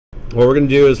what we're going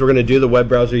to do is we're going to do the web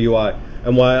browser UI.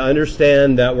 And while I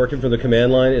understand that working from the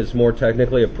command line is more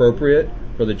technically appropriate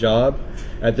for the job,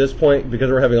 at this point, because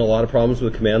we're having a lot of problems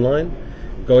with the command line,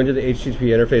 going to the HTTP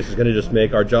interface is going to just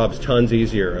make our jobs tons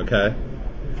easier, okay?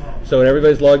 So when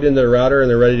everybody's logged into the router and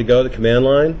they're ready to go, the command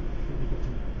line,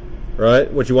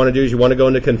 right? What you want to do is you want to go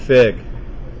into config.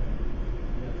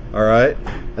 All right?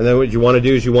 And then what you want to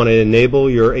do is you want to enable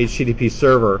your HTTP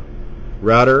server.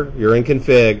 Router, you're in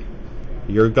config,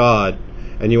 you're God,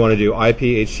 and you want to do IP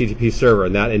HTTP server,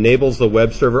 and that enables the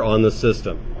web server on the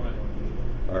system.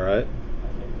 All right?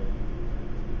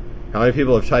 How many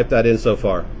people have typed that in so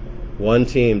far? One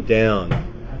team down.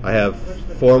 I have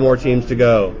 4 more teams to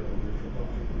go.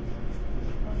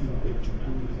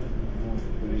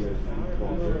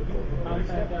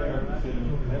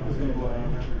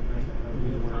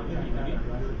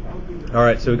 All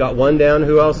right, so we got 1 down.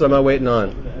 Who else am I waiting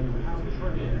on?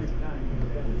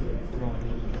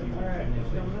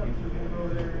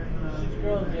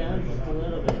 Scroll down just a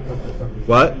little bit.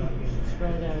 What?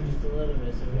 Scroll down just a little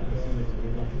bit.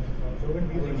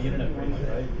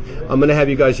 I'm going to have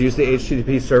you guys use the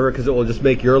HTTP server because it will just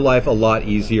make your life a lot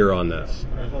easier on this.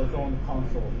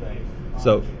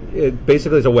 So it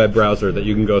basically is a web browser that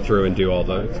you can go through and do all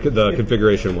the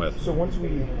configuration with. So if we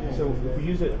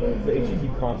use the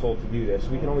HTTP console to do this,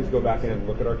 we can always go back in and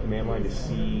look at our command line to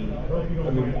see.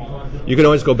 You can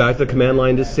always go back to the command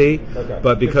line to see, okay.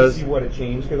 But because to see what it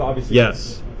changed, because obviously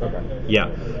yes. Okay. Yeah.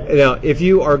 Now, if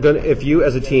you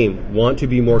as a team want to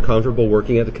be more comfortable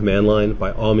working at the command line,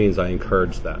 by all means, I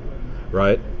encourage that.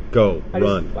 Right? Go,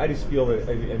 run. I just feel that,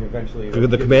 and eventually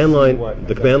the command line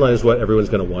is what everyone's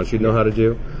going to want you to know how to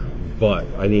do. But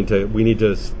we need to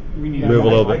move a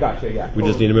little bit. I got you, yeah. We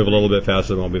just need to move a little bit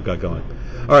faster than what we've got going.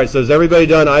 All right. So has everybody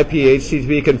done IP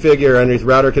HTTP configure underneath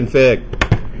router config?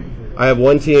 I have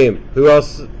 1 team. Who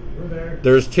else?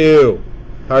 There's 2.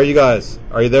 How are you guys?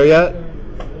 Are you there yet?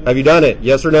 Have you done it?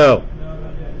 Yes or no?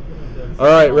 All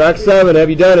right. Rack 7. Have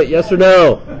you done it? Yes or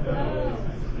no?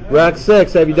 Rack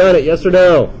 6. Have you done it? Yes or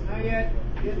no?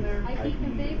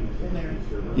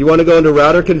 You want to go into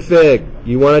router config.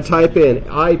 You want to type in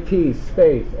IP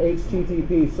space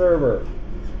HTTP server.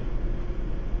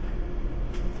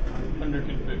 Under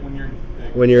config, when you're in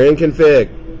config. When you're in config.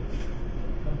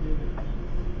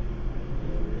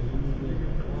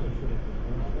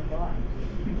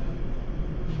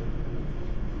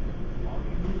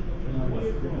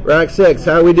 Rack 6,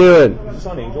 how are we doing? Is this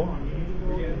on Angel?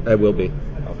 I will be.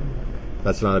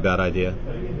 That's not a bad idea.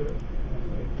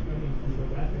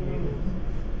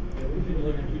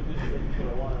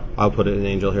 I'll put it in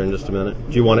Angel here in just a minute.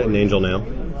 Do you want it in Angel now?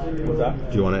 What's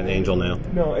that? Do you want it in Angel now?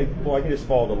 No, I can just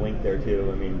follow the link there too.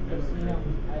 I mean,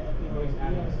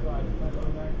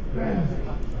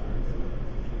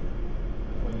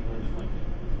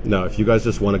 no, if you guys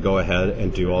just want to go ahead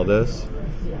and do all this,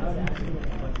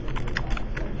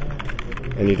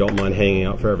 and you don't mind hanging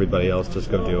out for everybody else,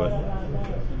 just go do it.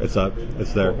 It's up.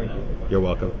 It's there. You're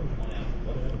welcome.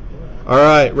 All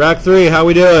right, Rack 3, how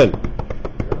we doing?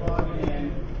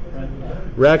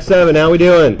 Rack 7, how we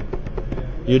doing?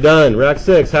 You done? Rack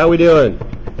 6, how we doing?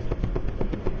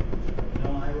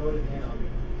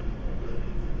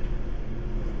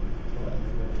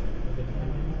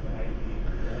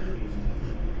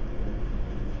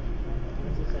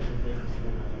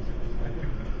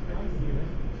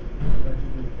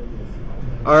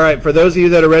 All right, for those of you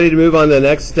that are ready to move on to the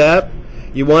next step,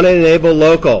 you want to enable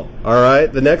local. All right,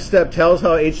 the next step tells how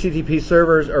HTTP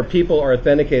servers or people are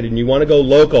authenticated, and you want to go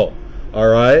local. All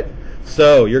right,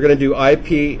 so you're going to do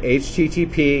IP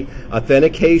HTTP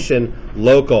authentication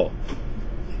local.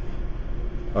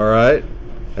 All right,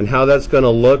 and how that's going to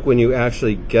look when you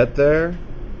actually get there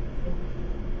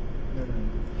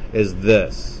is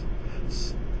this.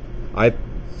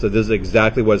 So this is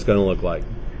exactly what it's going to look like.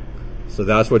 So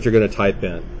that's what you're going to type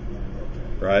in,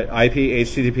 right? IP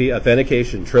HTTP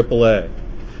authentication AAA.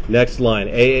 Next line,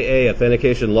 AAA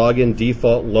authentication login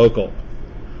default local,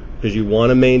 because you want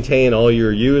to maintain all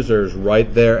your users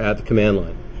right there at the command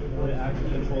line.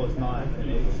 control is not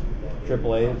enabled.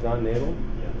 AAA is not enabled?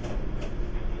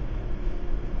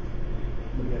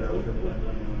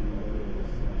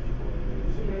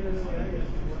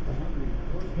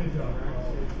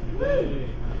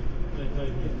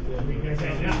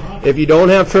 If you don't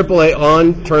have AAA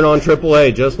on, turn on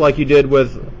AAA, just like you did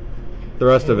with the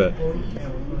rest of it.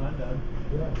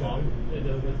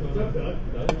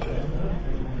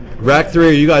 Rack 3,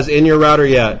 are you guys in your router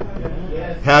yet?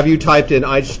 Have you typed in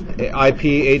IP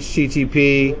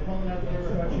HTTP?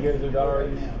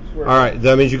 All right,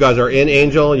 that means you guys are in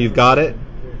Angel. You've got it.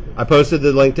 I posted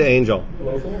the link to Angel.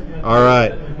 All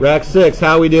right. Rack 6,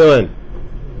 how we doing?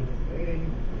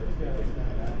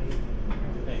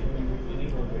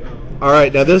 All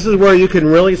right, now this is where you can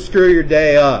really screw your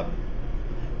day up.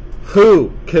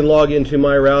 Who can log into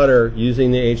my router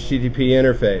using the HTTP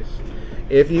interface?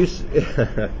 If you,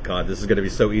 God, this is going to be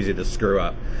so easy to screw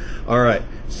up. All right,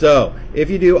 so if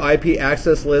you do IP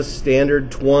access list standard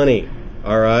 20,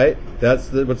 all right,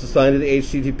 that's what's assigned to the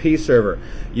HTTP server.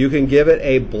 You can give it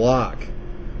a block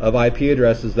of IP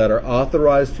addresses that are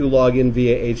authorized to log in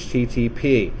via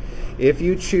HTTP. If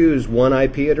you choose one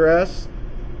IP address,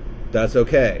 that's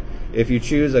okay. If you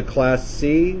choose a class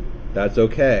C, that's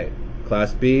okay.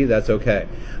 Class B, that's okay.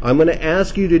 I'm going to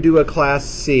ask you to do a class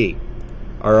C,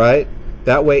 all right?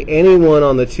 That way anyone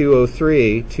on the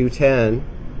 203, 210,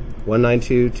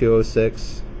 192,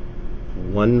 206,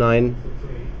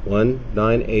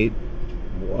 198,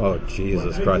 oh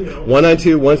Jesus Christ,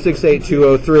 192, 168,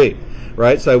 203,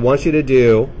 right? So I want you to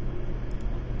do,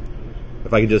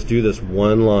 if I can just do this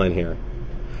one line here,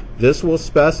 this will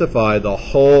specify the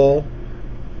whole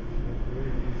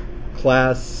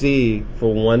class C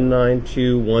for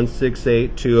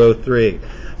 192.168.203.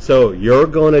 So you're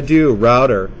going to do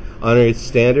router on a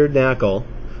standard NACL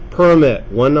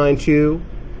permit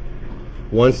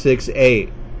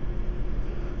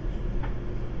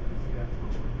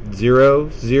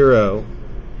 192.168.0.0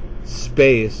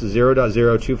 space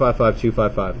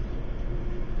 0.0.255.255.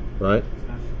 Right?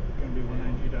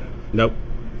 Nope.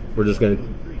 We're just going to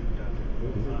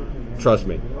trust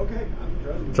me.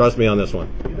 Trust me on this one.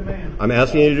 I'm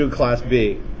asking you to do Class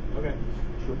B. Okay.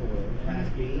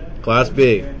 Class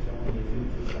B.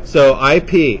 So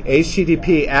IP,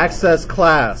 HTTP, access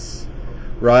class,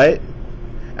 right?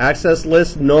 Access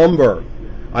list number.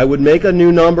 I would make a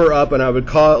new number up and I would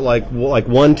call it like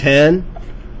 110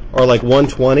 or like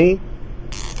 120,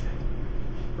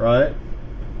 right?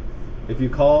 If you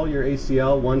call your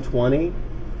ACL 120,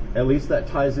 at least that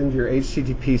ties into your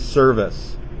HTTP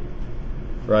service.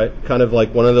 Right? Kind of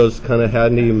like one of those kind of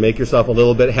handy, make yourself a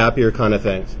little bit happier kind of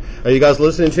things. Are you guys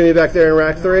listening to me back there in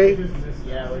Rack 3?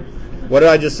 Yeah, What did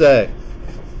I just say?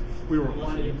 We were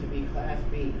wanted it to be Class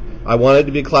B. I want it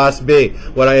to be Class B.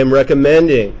 What I am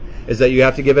recommending is that you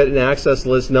have to give it an access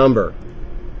list number.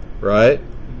 Right?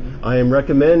 I am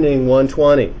recommending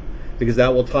 120 because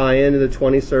that will tie into the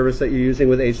 20 service that you're using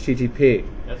with HTTP.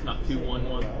 That's not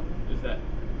 211. Is that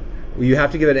You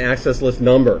have to give it an access list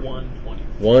number. 120?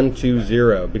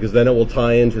 120, because then it will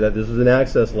tie into that. This is an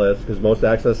access list, because most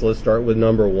access lists start with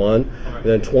number 1, and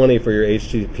then 20 for your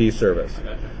HTTP service.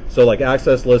 So like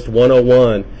access list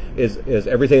 101 is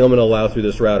everything I'm going to allow through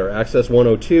this router. Access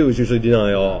 102 is usually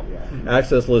deny all.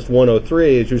 Access list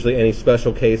 103 is usually any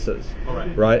special cases.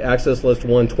 Right? Access list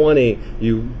 120,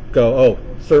 you go, oh,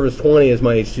 service 20 is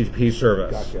my HTTP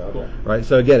service. Gotcha. Okay. Right?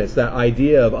 So again, it's that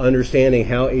idea of understanding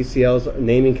how ACL's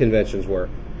naming conventions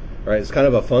work. Right, it's kind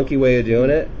of a funky way of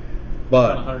doing it,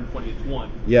 but 120 is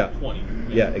 1. Yeah. 20.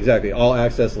 Yeah, exactly. All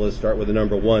access lists start with the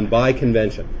number 1 by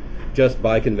convention, just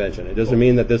by convention. It doesn't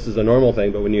mean that this is a normal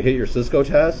thing, but when you hit your Cisco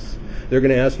tests, they're going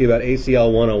to ask you about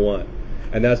ACL 101,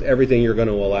 and that's everything you're going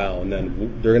to allow. And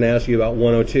then they're going to ask you about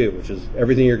 102, which is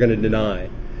everything you're going to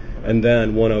deny, and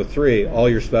then 103, all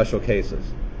your special cases.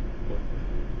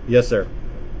 Yes, sir.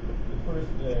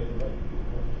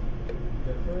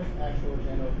 The first actual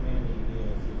general command that you gave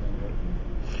us isn't working.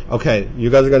 Okay, you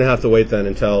guys are going to have to wait then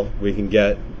until we can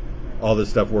get all this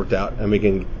stuff worked out and we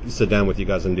can sit down with you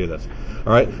guys and do this.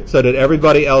 All right, so did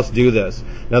everybody else do this?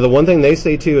 Now the one thing they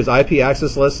say too is IP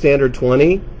access list standard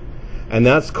 20, and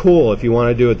that's cool if you want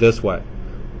to do it this way.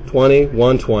 20,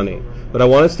 120. But I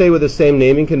want to stay with the same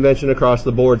naming convention across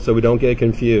the board so we don't get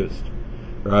confused.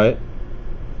 Right?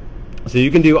 So you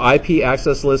can do IP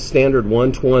access list standard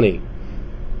 120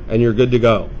 and you're good to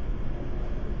go.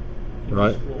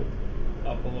 Right? Scroll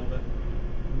up a little bit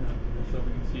so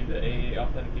we can see the AA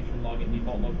authentication login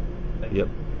default logo. Thank you. Yep.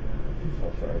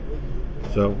 Oh, sorry.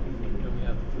 So, We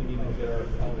need to get our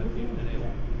authentication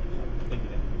enabled. Thank you,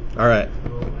 Dan. all right.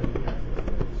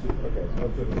 Okay, so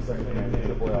let's do the second command,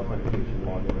 triple authentication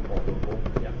login default.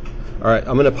 Yeah. All right,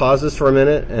 I'm going to pause this for a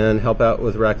minute and help out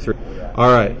with Rack 3.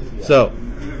 All right, so,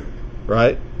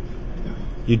 right,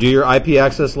 you do your IP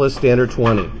access list standard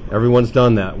 20. Everyone's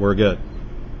done that. We're good,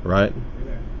 right?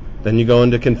 Then you go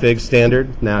into config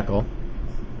standard NACL.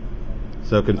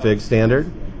 So config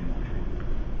standard.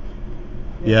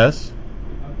 Yes?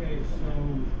 Okay, so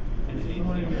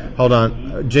Hold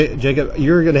on. Jacob,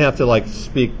 you're going to have to like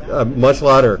speak much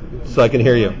louder so I can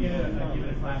hear you. I give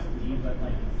it a Class B, but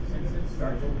like since it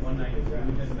starts with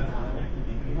 192, does that automatically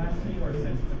make it Class B, or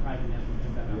since it's a private network,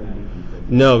 does that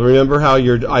automatically? No, remember how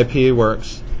your IP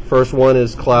works. First one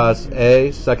is class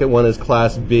A, second one is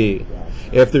class B.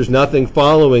 If there's nothing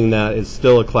following that, it's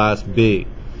still a class B.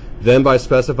 Then by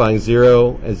specifying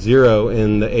 0 and 0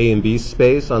 in the A and B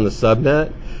space on the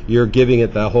subnet, you're giving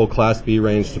it that whole class B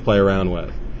range to play around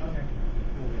with.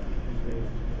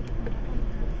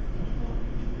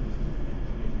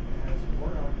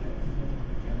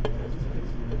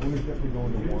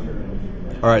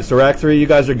 All right, so rack 3, you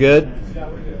guys are good?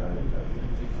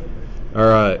 All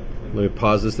right, let me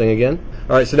pause this thing again.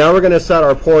 All right, so now we're going to set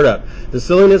our port up. The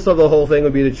silliness of the whole thing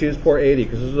would be to choose port 80,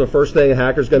 because this is the first thing a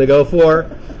hacker's going to go for,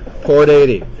 port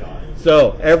 80.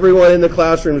 So everyone in the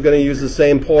classroom is going to use the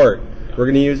same port. We're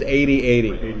going to use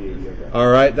 8080.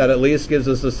 All right, that at least gives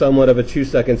us a somewhat of a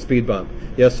 2-second speed bump.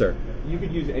 Yes, sir? You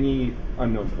could use any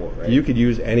unknown port, right? You could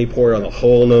use any port on the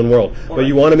whole known world, but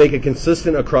you want to make it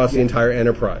consistent across the entire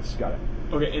enterprise. Got it.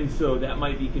 Okay, and so that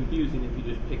might be confusing if you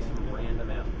just pick some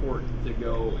random ass port to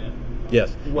go and.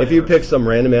 Yes, whatever. if you pick some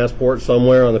random ass port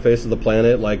somewhere on the face of the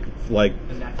planet, like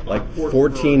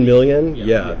 14 million,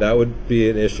 yeah, that would be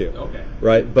an issue. Okay.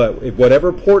 Right, but if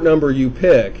whatever port number you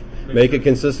pick, make it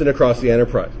consistent across the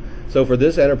enterprise. So for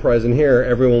this enterprise in here,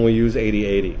 everyone will use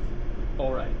 8080.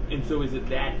 All right, and so is it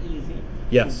that easy?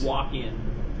 Yes. To walk in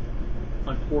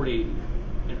on port 80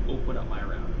 and open up my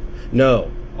router?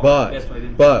 No.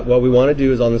 But what we want to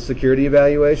do is on the security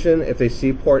evaluation, if they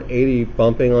see port 80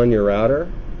 bumping on your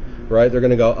router, right, they're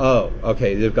going to go, oh,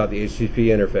 okay, they've got the HTTP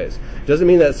interface. Doesn't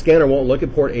mean that scanner won't look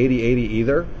at port 8080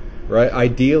 either, right?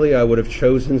 Ideally, I would have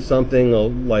chosen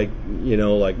something like, you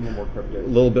know, like a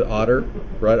little bit odder,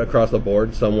 right, across the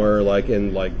board, somewhere like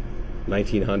in like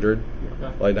 1900.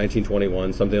 Like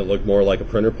 1921, something that looked more like a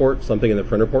printer port, something in the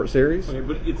printer port series. Okay,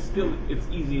 but it's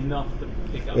easy enough to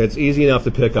pick up. It's easy enough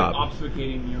to pick up.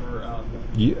 Obfuscating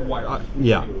your wires.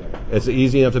 Yeah, it's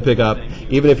easy enough to pick up.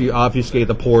 Even if you obfuscate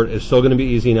the port, it's still going to be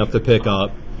easy enough to pick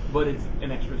up. But it's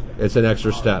an extra step. It's an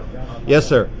extra step. Yes,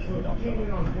 sir.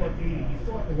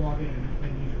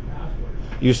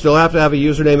 You still have to have a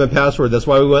username and password. That's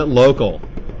why we went local.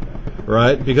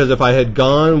 Right? Because if I had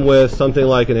gone with something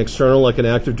like an external, like an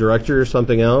Active Directory or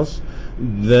something else,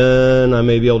 then I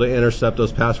may be able to intercept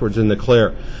those passwords in the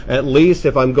clear. At least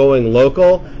if I'm going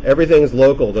local, everything's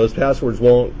local. Those passwords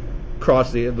won't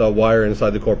cross the wire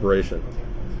inside the corporation.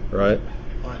 Right?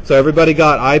 So everybody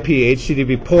got IP,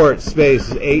 HTTP port,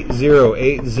 space,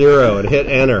 8080, and hit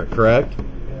enter, correct?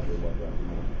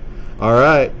 All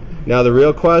right. Now the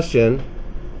real question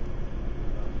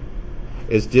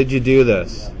is, did you do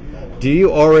this? Do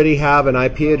you already have an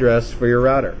IP address for your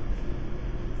router?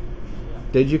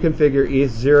 Did you configure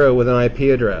ETH0 with an IP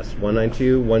address?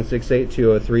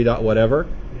 192.168.203. Whatever?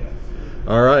 Yes.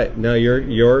 All right. Now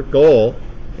your goal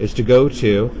is to go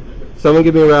to... Someone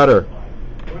give me a router.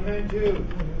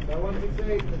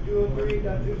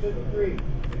 192.168.203.253.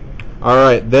 All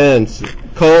right. Then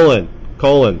colon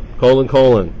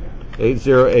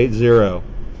 8080.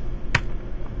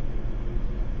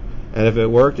 And if it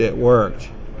worked, it worked.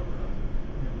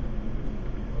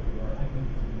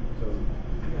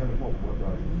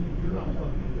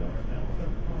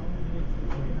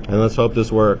 And let's hope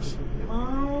this works.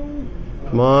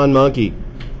 Come on, monkey.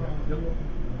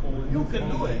 You can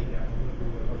do it.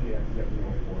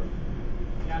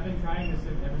 Yeah, I've been trying this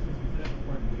ever since we set up the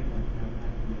port.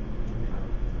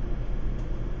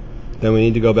 Then we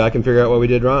need to go back and figure out what we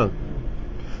did wrong.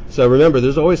 So remember,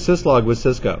 there's always syslog with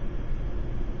Cisco.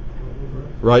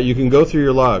 Right, you can go through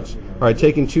your logs. All right,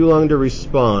 taking too long to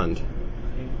respond.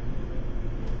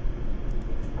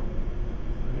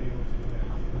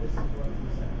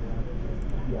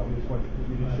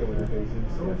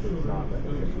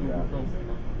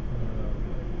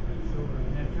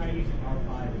 And try using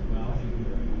R5 as well.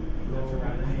 That's a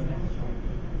router name.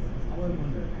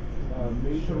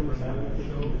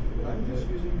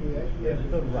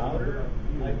 If the router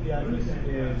IP address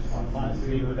is Class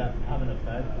C, would that have an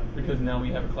effect? Because now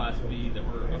we have a Class B that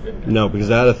we're... Okay. No, because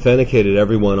that authenticated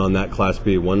everyone on that Class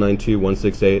B,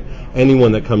 192.168.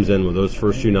 Anyone that comes in with those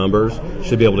first two numbers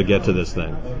should be able to get to this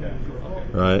thing. Okay.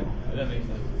 Right? That makes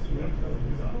sense.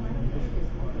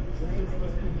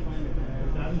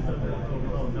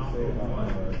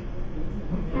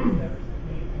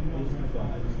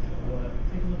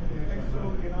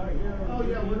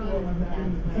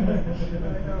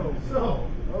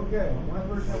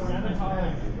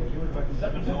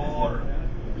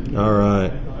 All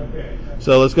right.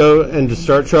 So let's go and just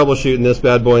start troubleshooting this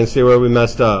bad boy and see where we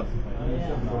messed up.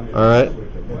 All right.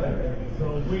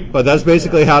 But that's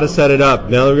basically how to set it up.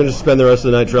 Now we're going to spend the rest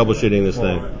of the night troubleshooting this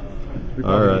thing.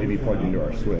 All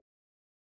right.